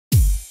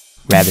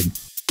Rabid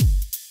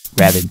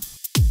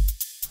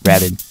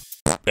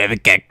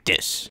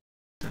Cactus.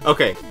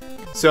 Okay,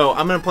 so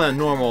I'm gonna play on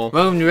normal.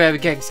 Welcome to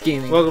Rabid Cactus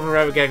Gaming. Welcome to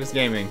Rabid Cactus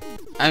Gaming.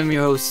 I'm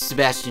your host,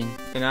 Sebastian.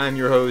 And I'm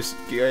your host,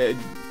 Jeremy.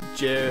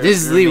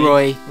 This is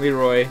Leroy.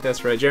 Leroy,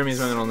 that's right. Jeremy's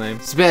my middle name.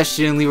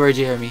 Sebastian, Leroy,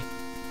 Jeremy.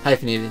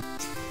 Hyphenated.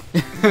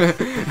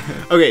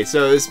 Okay,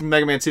 so this is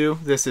Mega Man 2.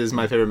 This is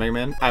my favorite Mega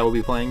Man. I will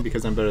be playing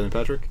because I'm better than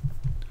Patrick.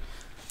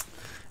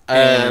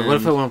 What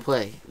if I want to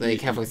play?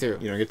 Like, halfway through?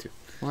 You don't get to.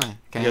 Why?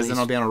 Because then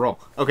I'll be on a roll.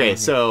 Okay,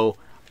 so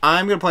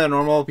I'm going to play on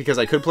normal because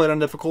I could play it on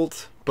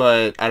difficult,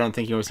 but I don't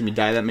think you want to see me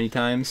die that many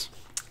times.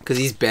 Because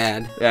he's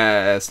bad.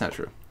 That's not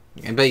true.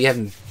 I bet you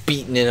haven't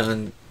beaten it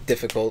on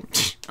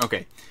difficult.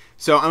 Okay,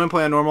 so I'm going to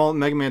play on normal.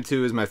 Mega Man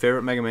 2 is my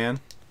favorite Mega Man.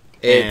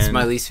 It's And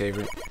my least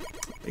favorite.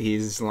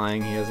 He's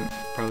lying. He hasn't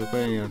probably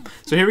played any of them.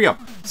 So here we go.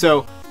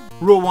 So,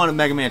 rule 1 of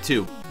Mega Man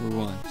 2.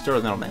 Rule 1. Start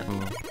with Metal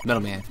Man.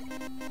 Metal Man.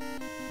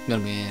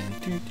 Metal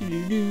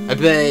Man. I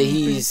bet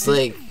he's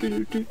like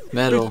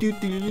metal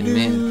and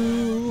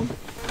man.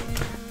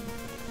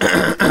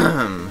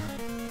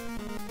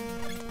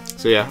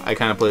 So yeah, I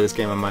kind of play this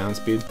game on my own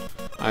speed.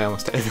 I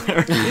almost died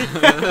there.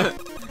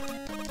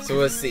 So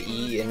what's the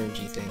E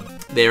energy thing?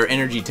 They are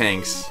energy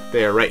tanks.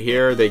 They are right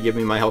here. They give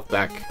me my health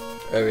back.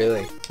 Oh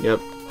really?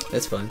 Yep.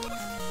 That's fun.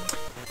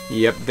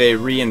 Yep, they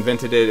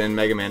reinvented it in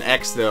Mega Man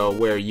X though,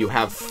 where you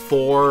have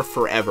 4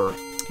 forever.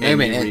 Mega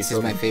Man X is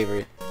my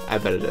favorite. I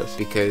bet it is.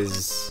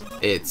 Because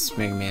it's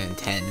Mega Man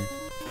 10.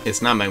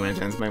 It's not Mega Man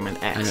 10, it's Mega Man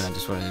X. I know, I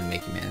just wanted to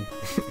make you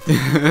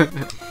mad.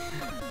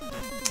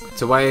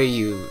 So why are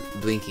you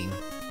blinking?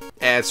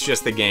 It's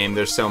just the game.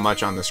 There's so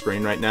much on the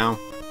screen right now.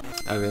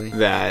 Oh really?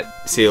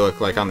 That, see,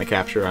 look, like on the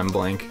capture, I'm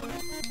blank.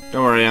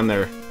 Don't worry, I'm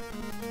there.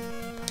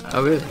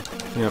 Oh really?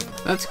 Yep.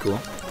 That's cool.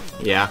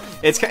 Yeah,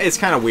 it's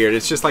kind of weird.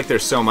 It's just like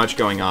there's so much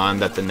going on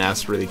that the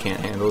NES really can't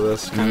handle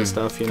this kind of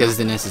stuff, you know? Because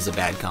the NES is a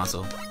bad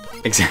console.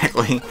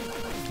 Exactly.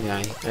 Yeah,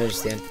 I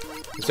understand.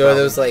 So are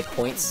those like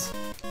points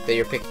that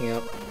you're picking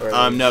up?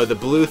 Or No, the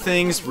blue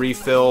things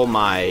refill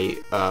my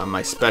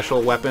my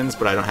special weapons,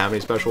 but I don't have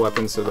any special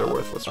weapons, so they're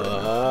worthless right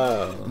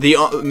now.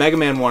 The Mega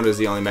Man 1 is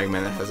the only Mega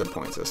Man that has a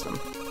point system.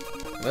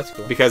 That's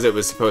cool. Because it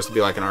was supposed to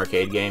be like an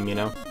arcade game, you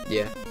know?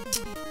 Yeah.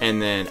 And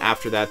then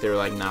after that, they were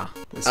like, nah.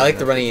 I like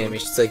the running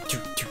animation. It's like, do.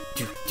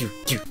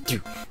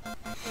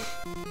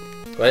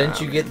 Why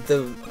didn't you get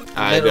the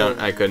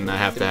I couldn't. I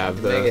have to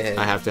have Mega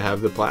I have to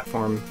have the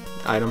platform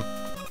item.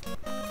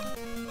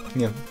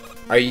 Yeah.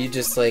 Are you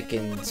just like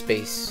in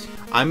space?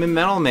 I'm in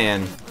Metal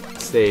Man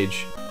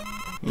stage.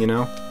 You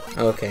know?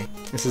 Oh, okay.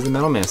 This is the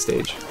Metal Man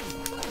stage.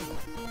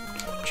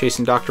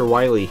 Chasing Dr.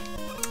 Wily.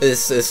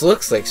 This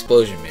looks like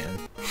Explosion Man.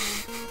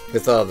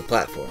 With all the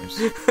platforms.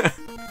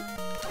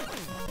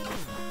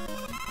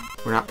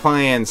 We're not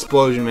playing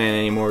Explosion Man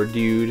anymore,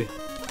 dude.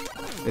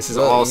 This is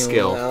Well, all you know,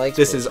 skill. I like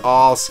This is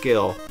all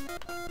skill.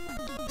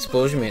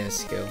 Explosion Man is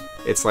skill.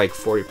 It's like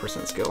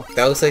 40% skill.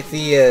 That looks like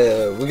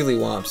the Wiggly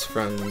Womps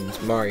from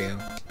Mario.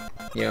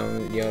 You know what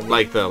I mean?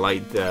 Like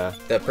the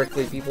the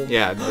prickly people?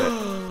 yeah,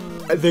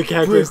 the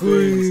cactus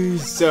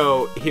things.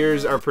 So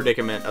here's our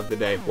predicament of the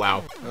day.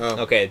 Wow.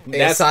 Oh. Okay,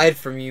 Aside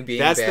from you being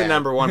that's bad. the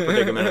number 1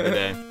 predicament of the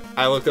day.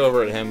 I looked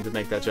over at him to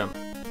make that jump.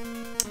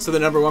 So the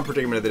number 1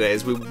 predicament of the day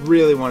is we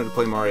really wanted to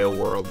play Mario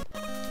World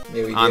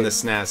on the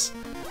SNES,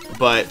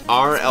 but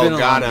our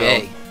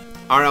Elgato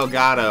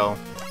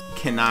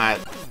cannot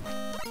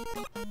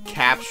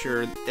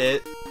capture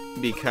it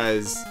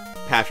because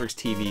Patrick's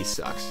TV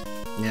sucks.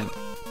 Yeah.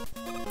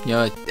 You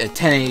know, a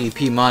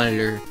 1080p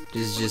monitor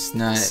is just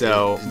not.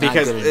 So it's not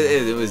because good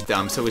enough. it was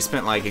dumb, so we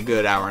spent like a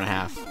good hour and a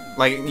half.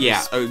 Like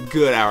yeah, a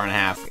good hour and a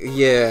half.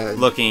 Yeah.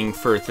 Looking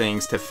for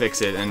things to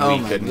fix it, and Oh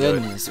we my couldn't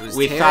goodness, do it it. was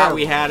We thought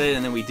we terrible. had it,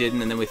 and then we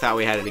didn't, and then we thought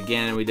we had it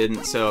again, and we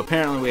didn't. So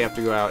apparently, we have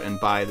to go out and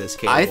buy this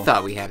cable. I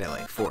thought we had it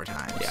like 4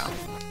 times. Yeah.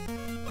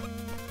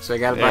 So I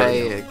gotta There buy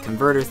we go. a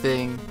converter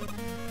thing.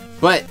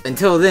 But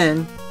until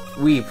then,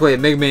 we play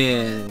Mega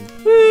Man.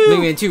 Woo!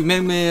 Mega Man 2,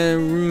 Mega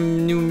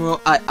Man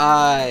numeral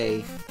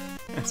I.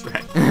 That's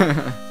right.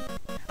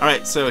 All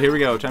right, so here we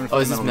go. Time to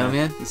play is this Metal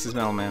Man? This is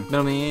Metal Man.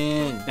 Metal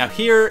Man. Now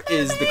here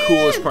is the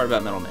coolest part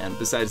about Metal Man,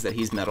 besides that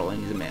he's metal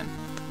and he's a man.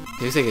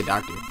 He looks like a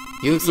doctor.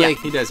 He looks Yeah, like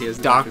he does. He has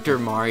the Dr.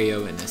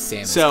 Mario in a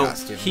Samus So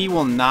costume. he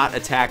will not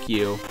attack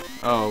you.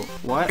 Oh,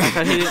 what? I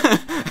thought he didn't.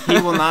 He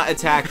will not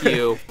attack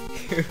you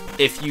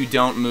if you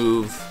don't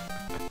move.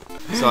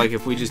 So like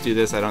if we just do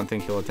this, I don't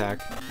think he'll attack.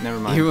 Never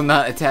mind. He will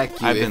not attack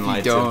you I've if been you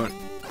lied to. don't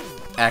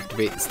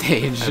activate the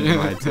stage. I've been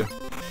lied to.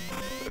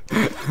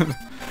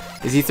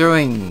 Is he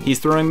throwing He's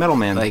throwing Metal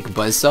Man. like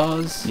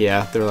buzzsaws?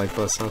 Yeah, they're like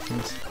buzzsaw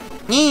things.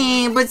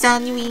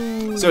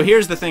 Buzzsaw. So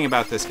here's the thing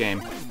about this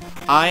game.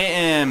 I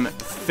am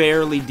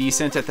fairly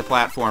decent at the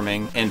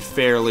platforming and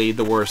fairly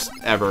the worst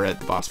ever at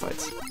the boss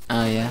fights.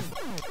 Oh yeah.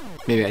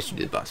 Maybe I should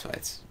do the boss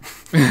fights.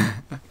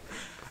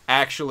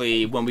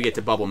 Actually, when we get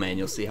to Bubble Man,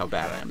 you'll see how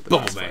bad I am at the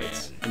boss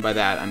fights. And by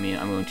that, I mean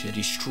I'm going to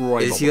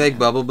destroy Is Bubble he like Man.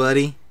 Bubble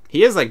Buddy?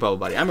 He is like Bubble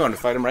Buddy. I'm going to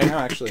fight him right now,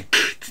 actually.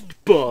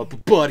 Bubble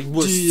Buddy,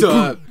 what's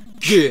up?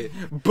 Get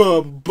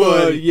Bubble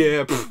Buddy,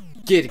 yeah.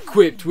 get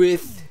equipped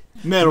with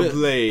Metal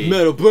Blade.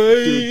 Metal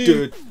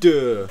Blade.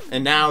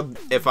 And now,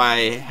 if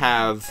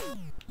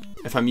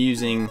I'm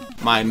using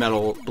my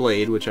Metal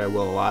Blade, which I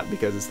will a lot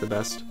because it's the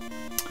best,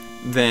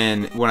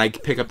 then when I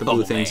pick up the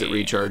blue things, it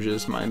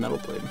recharges my Metal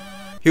Blade.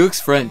 He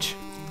looks French.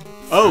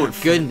 Oh,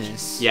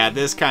 goodness. Yeah,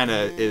 this kind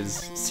of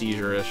is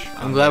seizure-ish.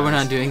 I'm glad we're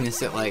not doing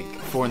this at like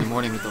 4 in the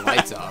morning with the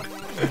lights off.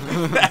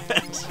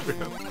 That's true.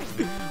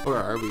 Or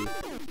are we?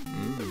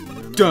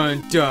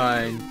 Dun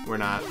dun. We're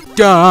not.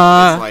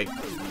 Dun. It's like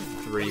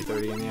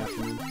 3:30 in the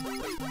afternoon.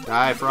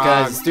 Die, frog.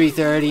 Guys, it's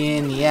 3:30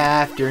 in the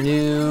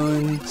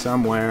afternoon.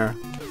 Somewhere.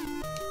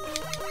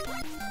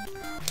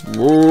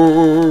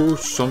 Whoa,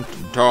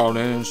 something tall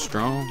and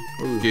strong.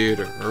 Get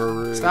a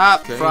hurry.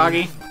 Stop,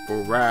 Froggy.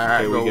 Or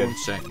I we good.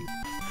 sing.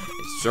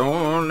 It's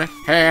only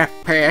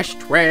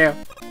 12:30.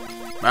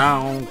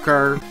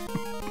 Bonker.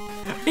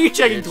 Are you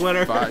checking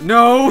Twitter?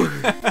 No.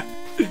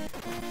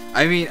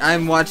 I mean,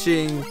 I'm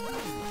watching.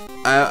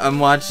 I'm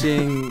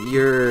watching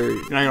your.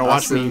 You're not gonna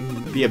watch me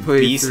be a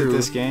beast at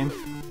this game.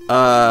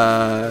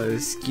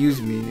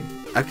 Excuse me.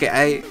 Okay,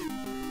 I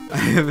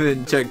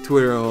haven't checked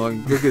Twitter in a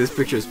long. Look at this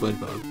picture of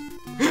SpongeBob.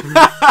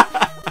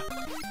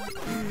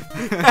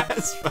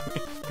 That's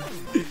funny.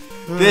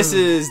 This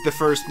is the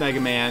first Mega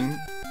Man.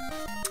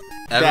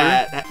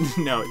 Ever?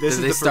 No, this Did is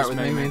the they start first with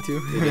Mega Man 2?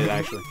 They did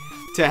actually.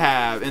 To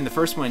have in the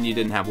first one, you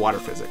didn't have water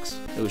physics.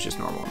 It was just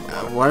normal. In the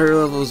water. Water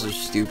levels are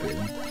stupid.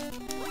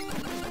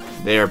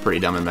 They are pretty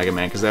dumb in Mega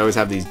Man because they always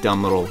have these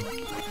dumb little,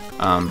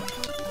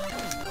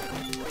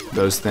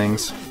 those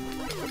things.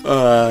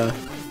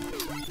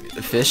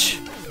 Fish.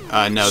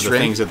 No, Shrimp? the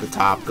things at the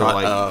top, the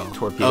like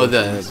torpedo. Oh,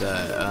 things.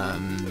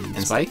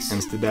 the spikes.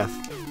 Insta death.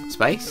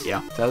 Spikes?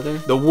 Yeah. Is that what they're?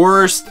 The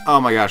worst. Oh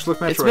my gosh! Look,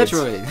 Metroid. It's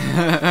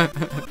Metroid.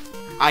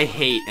 I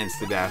hate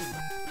insta death,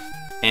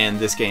 and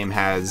this game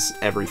has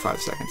every 5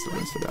 seconds of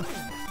insta death.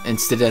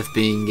 Insta death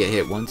being get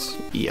hit once.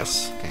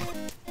 Yes. Okay.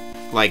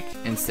 Like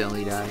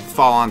Instantly die.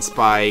 fall on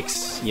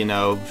spikes, you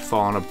know,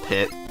 fall in a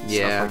pit,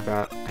 Yeah. stuff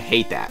like that. I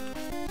hate that.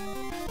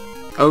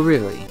 Oh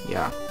really?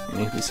 Yeah, it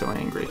makes me so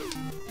angry.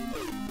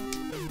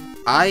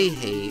 I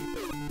hate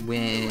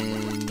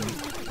when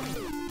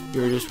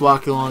you're just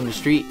walking along the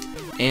street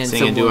and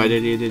Singing someone...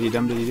 do-I-diddy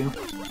dum diddy do.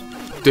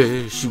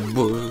 There she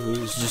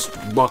was, just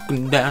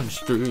walking down the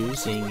street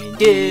singing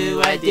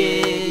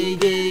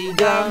do-I-diddy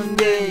dum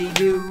diddy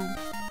do.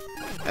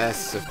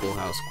 That's a Full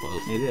House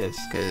quote. It is.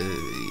 Cause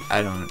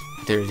I don't.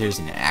 There's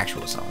an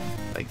actual song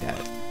like that.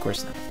 Of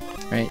course not.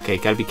 Right? Okay,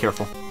 gotta be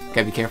careful.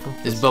 Gotta be careful.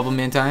 Is Bubble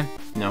Man time?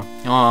 No.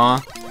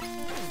 Aww.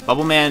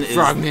 Bubble Man is...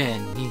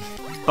 Frogman.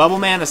 Bubble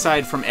Man,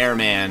 aside from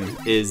Airman,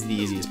 is the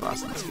easiest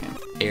boss in this game.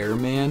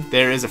 Airman?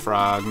 There is a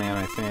Frog Man,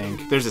 I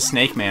think. There's a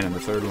Snake Man in the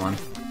third one.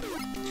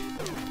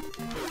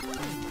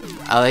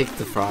 I like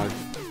the frog.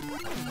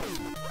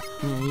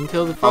 You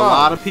kill the A frog.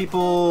 lot of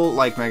people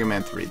like Mega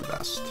Man 3 the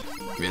best.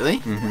 Really?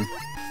 Mm-hmm.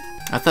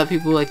 I thought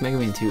people like Mega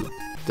Man 2.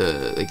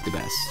 The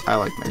best. I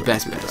like Mega Man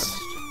best 3 the best.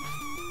 best.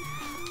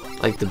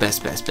 Like the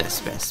bestest.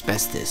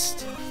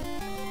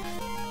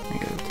 I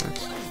get a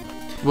text.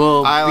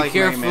 Well, I be like Mega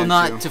careful Man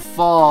not 2. to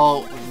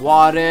fall,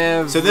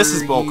 whatever. So this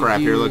is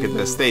bullcrap you here. Look at do.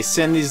 this. They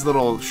send these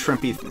little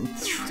shrimpy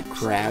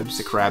Crabs.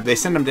 The crab. They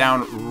send them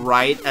down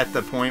right at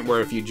the point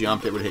where if you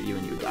jumped, it would hit you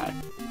and you would die.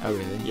 Oh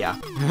really? Yeah.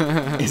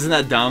 Isn't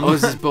that dumb? Oh,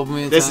 is this Bubble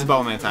Man This time? is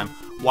Bubble Man time.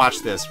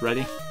 Watch this.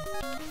 Ready?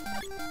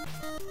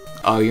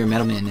 Oh, you're a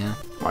Metal Man now.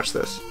 Watch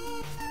this.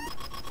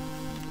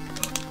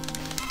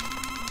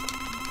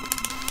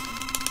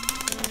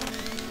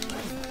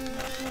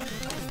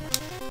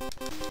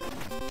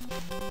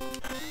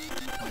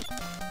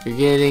 You're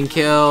getting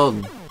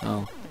killed.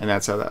 Oh. And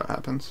that's how that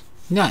happens.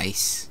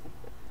 Nice.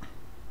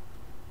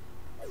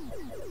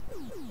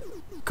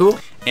 Cool.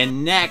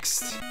 And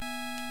next,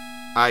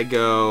 I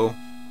go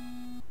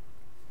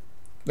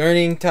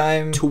Learning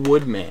time. to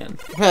Woodman.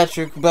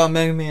 Patrick about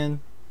Mega Man.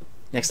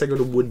 Next, I go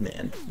to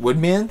Woodman.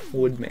 Woodman?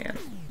 Woodman.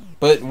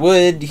 But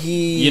would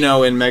he... You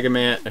know, in Mega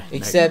Man...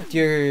 accept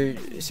your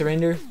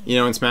surrender? You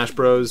know, in Smash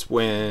Bros,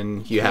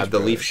 when you have the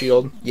Bros. leaf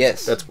shield?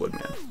 Yes. That's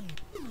Woodman.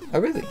 Oh,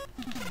 really?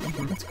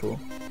 That's cool.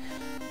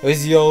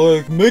 Is he all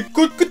like, make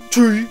like a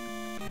tree?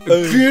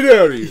 Get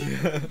out of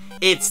here.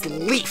 It's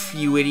Leaf,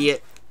 you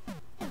idiot.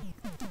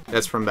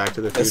 That's from Back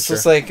to the Future. This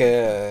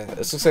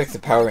looks like the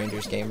Power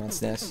Rangers game on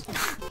SNES.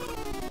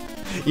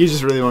 You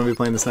just really want to be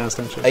playing the SNES,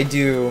 don't you? I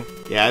do.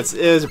 Yeah, it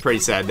was a pretty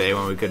sad day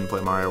when we couldn't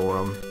play Mario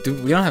World.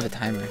 Dude, we don't have a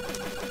timer.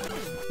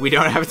 We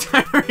don't have a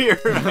timer here.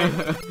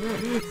 Right?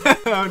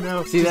 Oh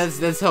no. See,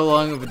 that's how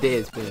long of a day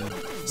it's been.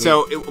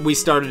 So we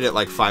started at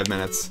like 5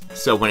 minutes.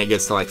 So when it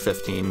gets to like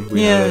 15,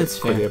 we Yeah, know that's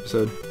quit the fair.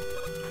 episode.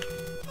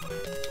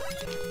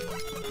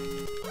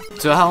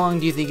 So how long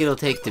do you think it'll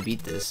take to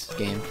beat this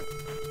game?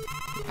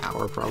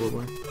 Hour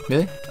probably.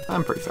 Really?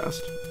 I'm pretty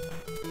fast.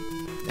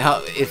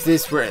 How if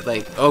this were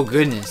like, oh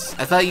goodness,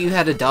 I thought you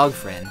had a dog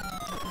friend.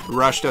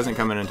 Rush doesn't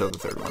come in until the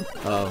third one.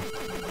 Oh,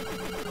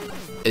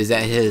 is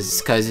that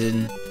his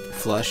cousin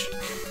Flush?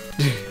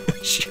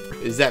 Sure.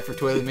 Is that for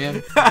Toilet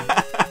Man?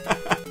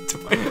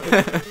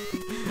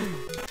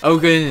 Oh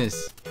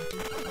goodness.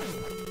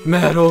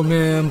 Metal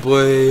Man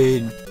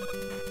Blade.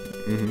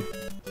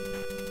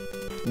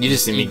 You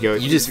just see me go.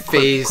 You just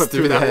phase clip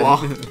through that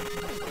wall.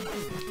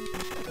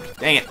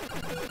 Dang it!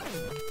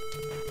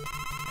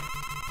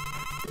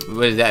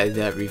 What is that? Did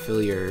that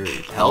refill your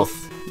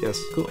health? Yes.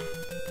 Cool.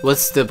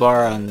 What's the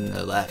bar on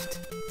the left?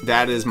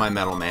 That is my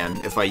Metal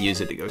Man. If I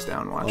use it, it goes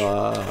down. Watch.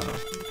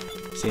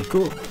 See?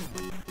 Cool.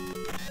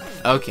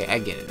 Okay, I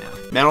get it now.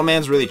 Metal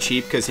Man's really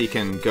cheap because he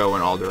can go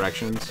in all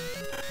directions.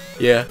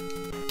 Yeah.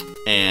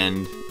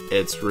 And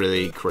it's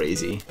really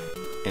crazy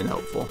and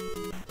helpful.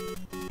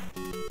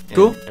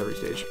 Cool. In every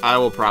stage. I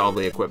will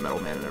probably equip Metal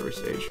Man in every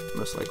stage,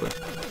 most likely.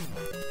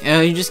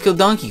 You just killed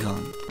Donkey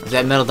Kong. Is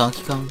that Metal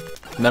Donkey Kong?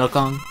 Metal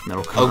Kong?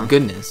 Metal Kong. Oh,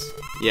 goodness.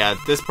 Yeah,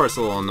 this part's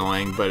a little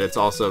annoying, but it's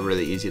also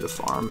really easy to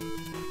farm.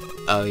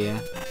 Oh, yeah?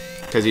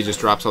 Because he just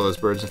drops all those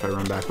birds if I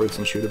run backwards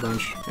and shoot a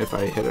bunch, if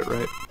I hit it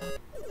right.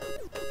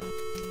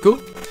 Cool.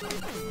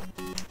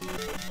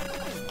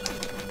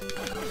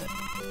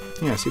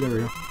 Yeah, see, there we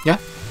go. Yeah.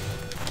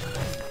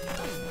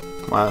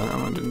 Wow, that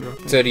one didn't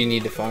drop. So do you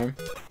need to farm?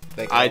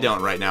 Like, I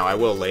don't right now. I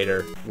will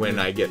later when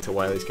I get to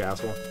Wily's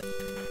Castle.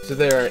 So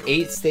there are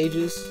 8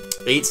 stages?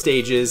 8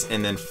 stages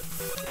and then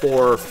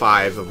 4 or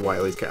 5 of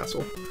Wily's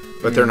Castle.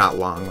 But they're not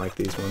long like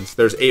these ones.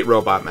 There's 8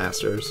 Robot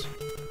Masters.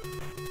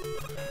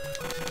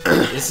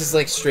 This is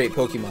like straight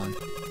Pokemon.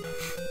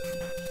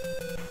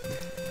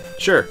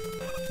 Sure.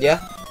 Yeah?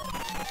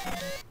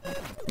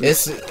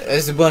 It's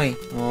a bunny.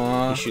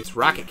 Aww. He shoots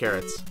rocket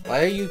carrots.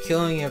 Why are you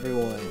killing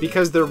everyone?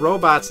 Because they're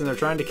robots and they're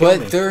trying to kill me.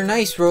 But they're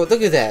nice, Look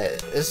at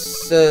that.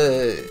 It's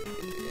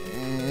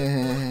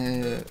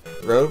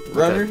road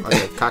runner?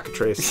 Like a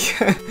cockatrice.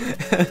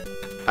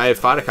 I have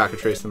fought a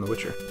cockatrice in The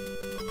Witcher.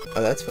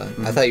 Oh, that's fun.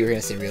 I thought you were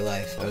gonna say real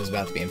life. I was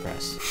about to be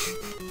impressed.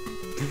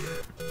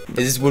 Is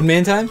this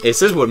Woodman time? It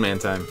says Woodman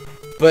time.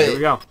 But here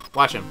we go.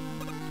 Watch him.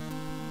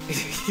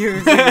 he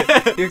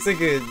looks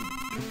like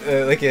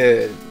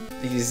a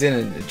he's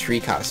in a tree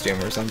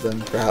costume or something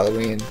for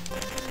Halloween.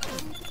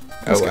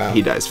 Oh wow.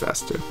 He dies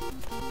fast too.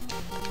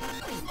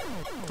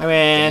 I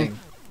mean, Dang.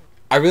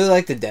 I really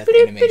like the death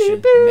animation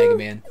in Mega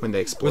Man. when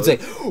they explode. It's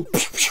like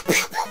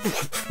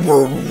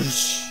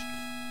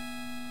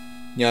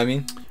you know what I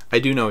mean? I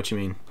do know what you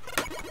mean.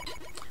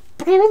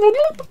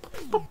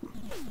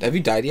 Have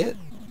you died yet?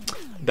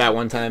 That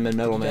one time in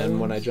Metal Man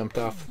when I jumped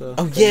off the...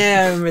 Oh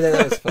yeah, I remember that.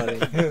 That was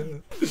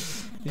funny.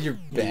 You're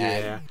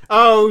bad. Yeah.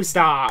 Oh,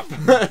 stop!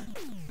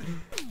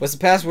 What's the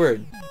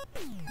password?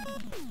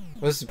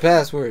 What's the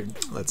password?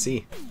 Let's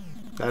see.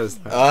 That is...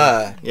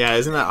 yeah,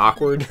 isn't that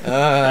awkward?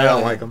 I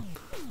don't like them.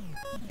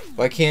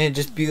 Why can't it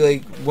just be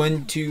like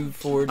 1, 2,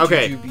 4,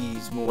 Okay. 2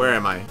 B's more? Where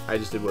am I? I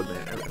just did Woodman.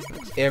 That's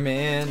next.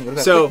 Airman. What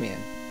about So- Quickman?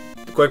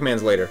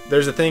 Quickman's later.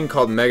 There's a thing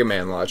called Mega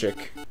Man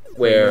logic,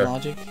 where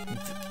Logic?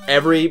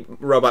 every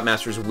Robot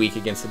Master is weak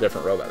against a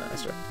different Robot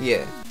Master.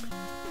 Yeah.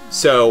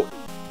 So,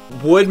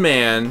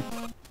 Woodman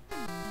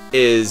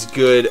is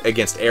good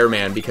against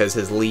Airman because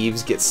his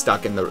leaves get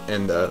stuck in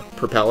the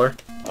propeller,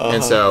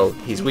 and so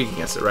he's weak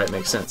against it. Right?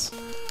 Makes sense.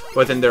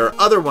 But then there are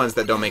other ones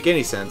that don't make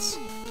any sense.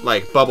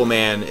 Like Bubble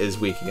Man is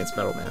weak against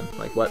Metal Man.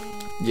 Like what?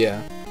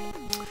 Yeah.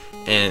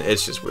 And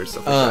it's just weird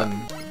stuff like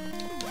that.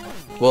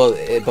 Well,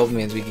 Bubble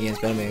Man's weak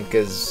against Metal Man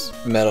because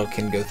metal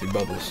can go through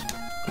bubbles.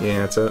 Yeah,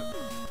 that's it.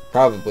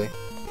 Probably.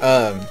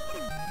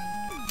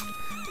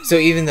 So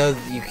even though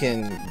you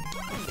can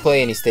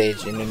play any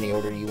stage in any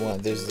order you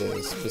want, there's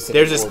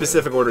a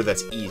specific order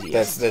that's easy.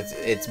 that's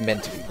it's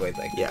meant to be played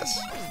like. Yes.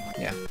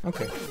 Yeah.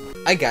 Okay.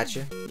 I got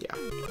you. Yeah.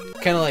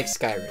 Kind of like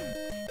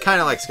Skyrim, Kind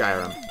of like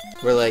Skyrim.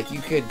 where like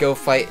you could go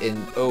fight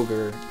an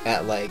ogre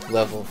at like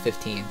level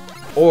 15,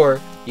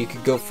 or you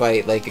could go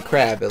fight like a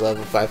crab at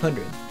level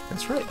 500.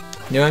 That's right.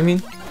 You know what I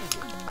mean?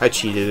 I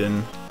cheated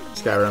in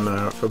Skyrim and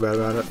I don't feel bad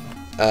about it.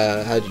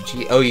 How'd you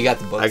cheat? Oh, you got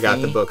the book. I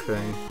got the thingy? book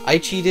thing. I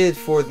cheated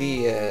for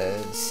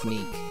the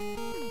sneak.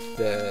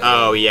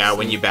 Oh yeah, sneak.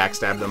 when you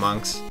backstab the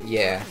monks.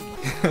 Yeah.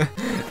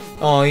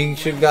 Oh, you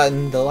should have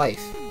gotten the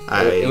life.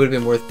 It would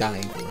have been worth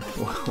dying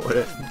for.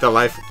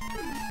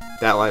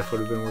 That life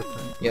would have been worth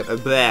it. Yep.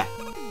 Bleh.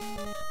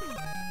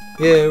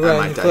 Yeah, I right.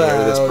 might die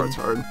here. This part's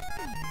hard.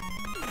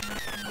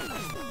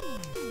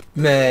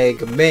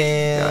 Mega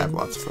Man. Yeah, I have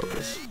lots of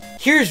focus.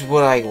 Here's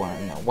what I want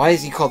to know. Why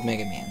is he called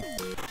Mega Man?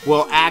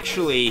 Well,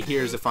 actually,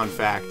 here's a fun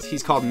fact.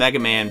 He's called Mega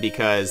Man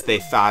because they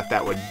thought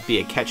that would be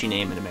a catchy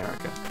name in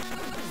America.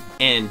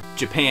 In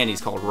Japan, he's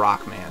called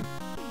Rock Man.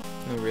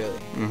 Oh, really?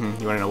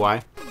 Mm-hmm. You want to know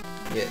why?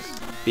 Yes.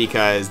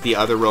 Because the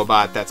other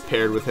robot that's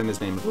paired with him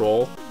is named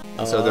Roll.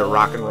 So they're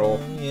rock and roll.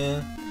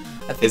 Yeah.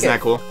 Isn't that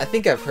cool? I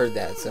think I've heard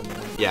that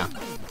somewhere. Yeah.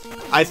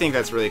 I think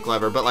that's really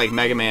clever, but like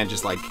Mega Man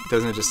just like,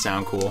 doesn't it just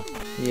sound cool?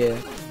 Yeah.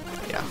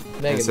 Yeah.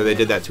 Mega And so they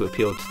did that to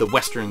appeal to the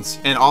Westerns.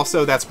 And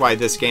also that's why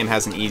this game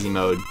has an easy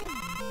mode.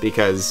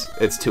 Because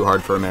it's too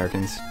hard for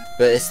Americans.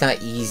 But it's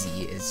not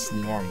easy, it's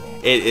normal.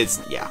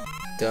 It's, yeah.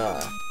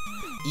 Duh.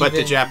 But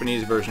the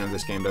Japanese version of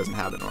this game doesn't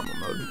have a normal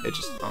mode. It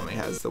just only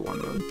has the one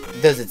mode.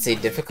 Does it say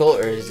difficult,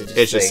 or is it just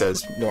It just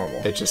says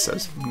normal? It just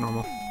says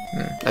normal.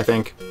 I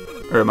think.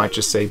 Or it might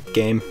just say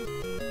game.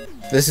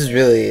 This is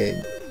really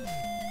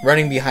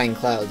running behind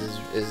clouds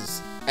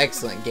is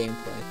excellent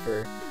gameplay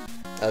for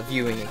a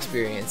viewing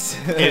experience.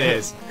 It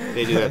is.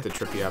 They do that to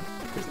trip you up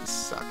because they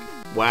suck.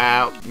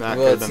 Wow. That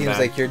Well, it seems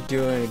like you're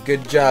doing a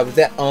good job with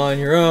that on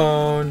your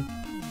own.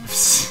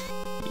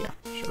 Yeah,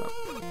 shut up.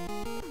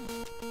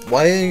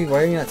 Why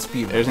are you not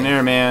speedrunning? There's an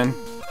airman.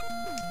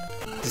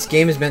 This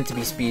game is meant to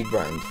be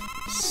speedrunned.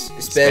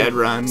 Sped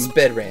run.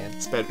 Sped ran.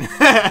 Sped.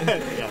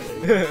 Yeah,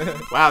 there you go.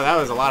 Wow, that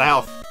was a lot of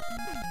health.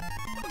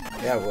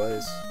 Yeah, it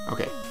was.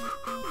 Okay.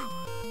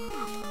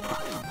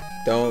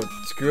 Don't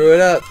screw it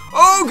up.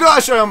 Oh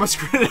gosh, I almost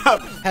screwed it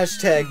up.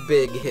 Hashtag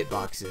big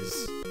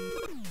hitboxes.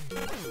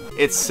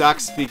 It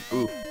sucks.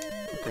 Ooh.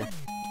 Okay.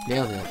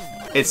 Nailed it.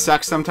 It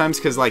sucks sometimes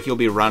because like you'll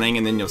be running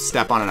and then you'll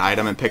step on an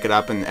item and pick it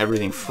up and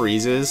everything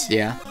freezes.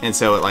 Yeah. And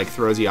so it like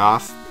throws you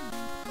off.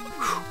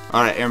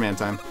 All right, airman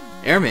time.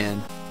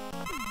 Airman.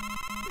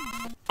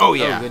 Oh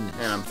yeah. Oh goodness.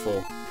 And I'm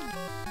full.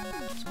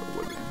 Let's go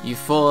woodman. You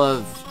full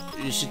of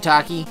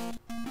shiitake?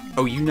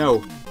 Oh, you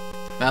know.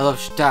 I love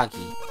shiitake.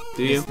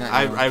 Do you? It's not-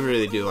 I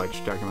really do like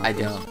shiitake mushrooms. I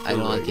don't. I They're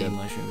don't like really eating good.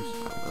 mushrooms.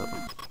 I love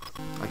them.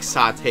 Like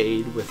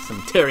sauteed with some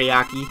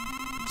teriyaki.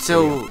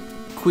 So,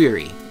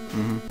 query.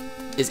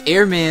 Mm-hmm. Is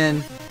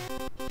Airman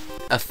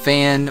a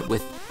fan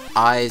with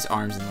eyes,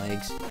 arms, and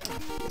legs?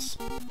 Yes.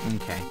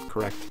 Okay.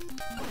 Correct.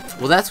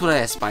 Well, that's what I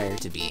aspire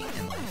to be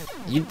in life.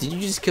 Did you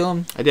just kill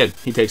him? I did.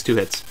 He takes 2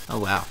 hits. Oh,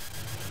 wow.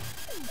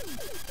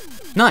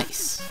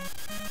 Nice.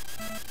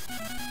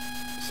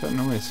 What's that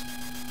noise?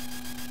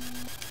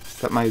 Is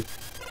that my...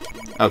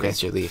 Okay.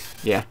 That's your leaf.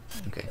 Yeah.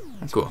 Okay.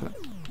 That's Cool. cool.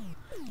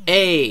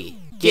 A.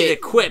 Get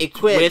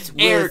equipped with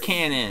air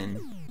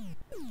cannon.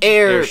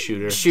 Air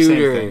shooter. Same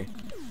thing.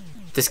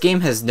 This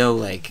game has no,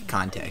 like,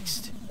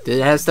 context. Did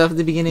it have stuff at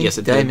the beginning? Yes,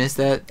 it did. I did. miss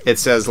that? It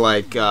says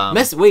like... Wait. yeah,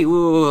 he's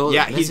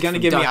Message gonna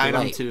from give me Dr.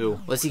 item Light. 2.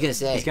 What's he gonna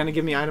say? He's gonna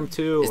give me item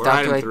 2 Is or Dr.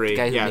 item Light 3. the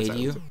guy who Yeah, made it's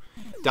you? item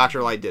 2.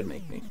 Dr. Light did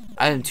make me.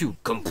 Item 2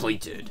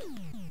 completed.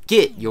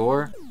 Get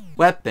your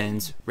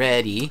weapons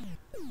ready.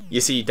 You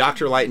see,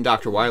 Dr. Light and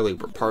Dr. Wily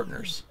were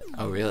partners.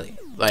 Oh, really?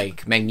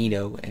 Like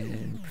Magneto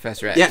and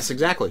Professor X. Yes,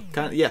 exactly.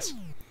 Yes.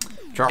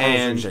 Charles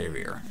and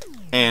Xavier.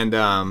 And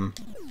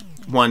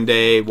one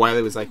day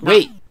Wily was like, no.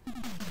 Wait.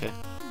 Okay.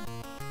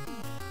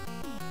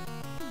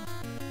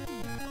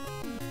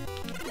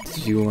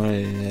 Do you want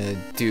to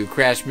do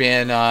Crash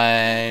Band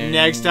on...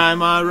 Next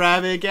time on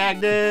Rabid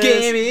Cactus.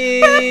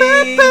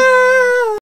 Gaming!